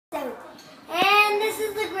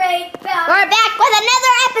We're back with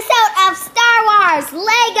another episode of Star Wars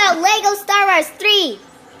Lego Star Wars 3.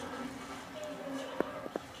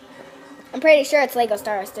 I'm pretty sure it's Lego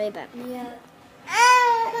Star Wars 3, but Yeah.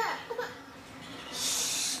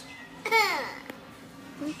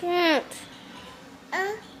 I can't.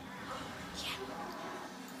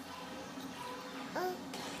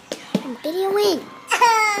 I'm videoing.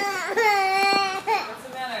 What's the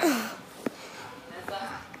matter?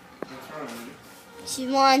 She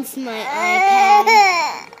wants my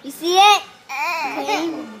iPad. You see it?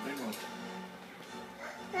 Okay.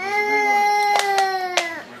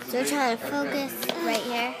 So we're trying to focus right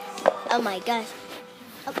here. Oh my gosh.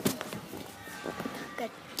 Oh.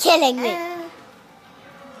 Good. Killing me.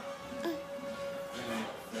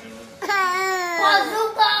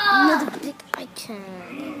 Another big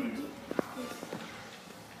icon.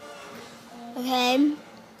 Okay.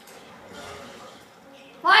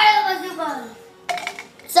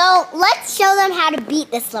 So let's show them how to beat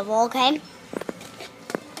this level, okay?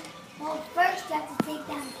 Well, first you have to take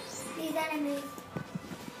down these enemies.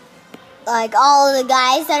 Like all of the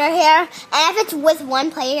guys that are here. And if it's with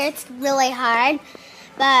one player, it's really hard.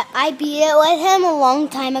 But I beat it with him a long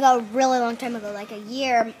time ago, a really long time ago, like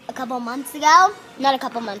a couple months ago. Not a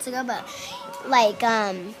couple months ago, but like,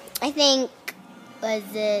 I think, was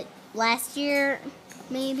it last year,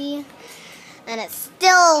 maybe? And it's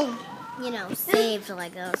still, saved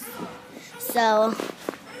like this. So,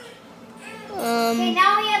 Okay,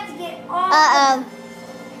 now we have to get all uh-oh.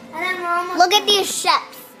 and then we're almost Look at these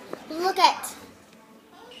ships. Look at.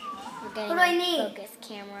 We're getting What do I a need? focus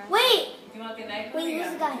camera. Wait! You want the knife? Wait,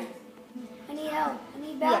 who's the guy? I need help. I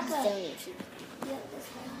need Yes, backup. still need you. Yeah, this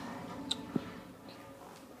guy.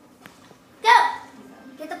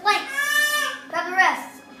 Go! Get the plank. Grab the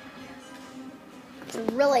rest. It's a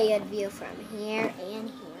really good view from here and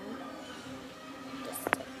here.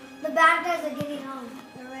 The bad guys are getting on.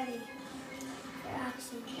 They're ready for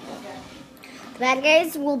action. The bad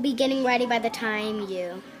guys will be getting ready by the time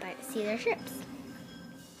you see their ships.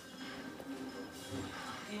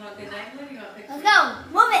 You want the knife? Or you want the Let's go.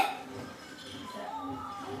 Move it.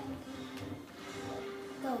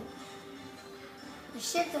 Go. The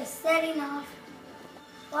ships are setting off.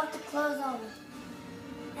 We'll have to close all of them.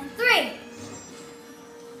 And 3.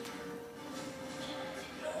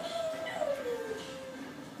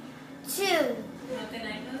 Two. You want the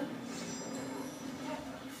knife?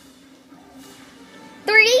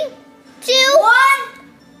 3, 2, 1.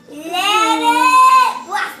 Let it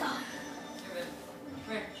blast off.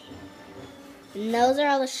 Where? and those are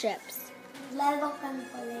all the ships. Level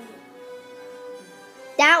complete.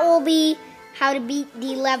 That will be how to beat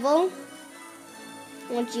the level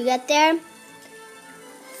once you get there.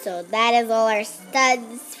 So that is all our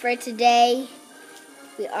studs for today.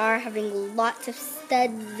 We are having lots of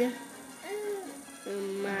studs. Oh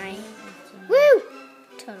my. Woo!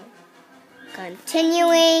 Total.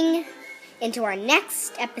 Continuing into our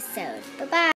next episode. Bye-bye.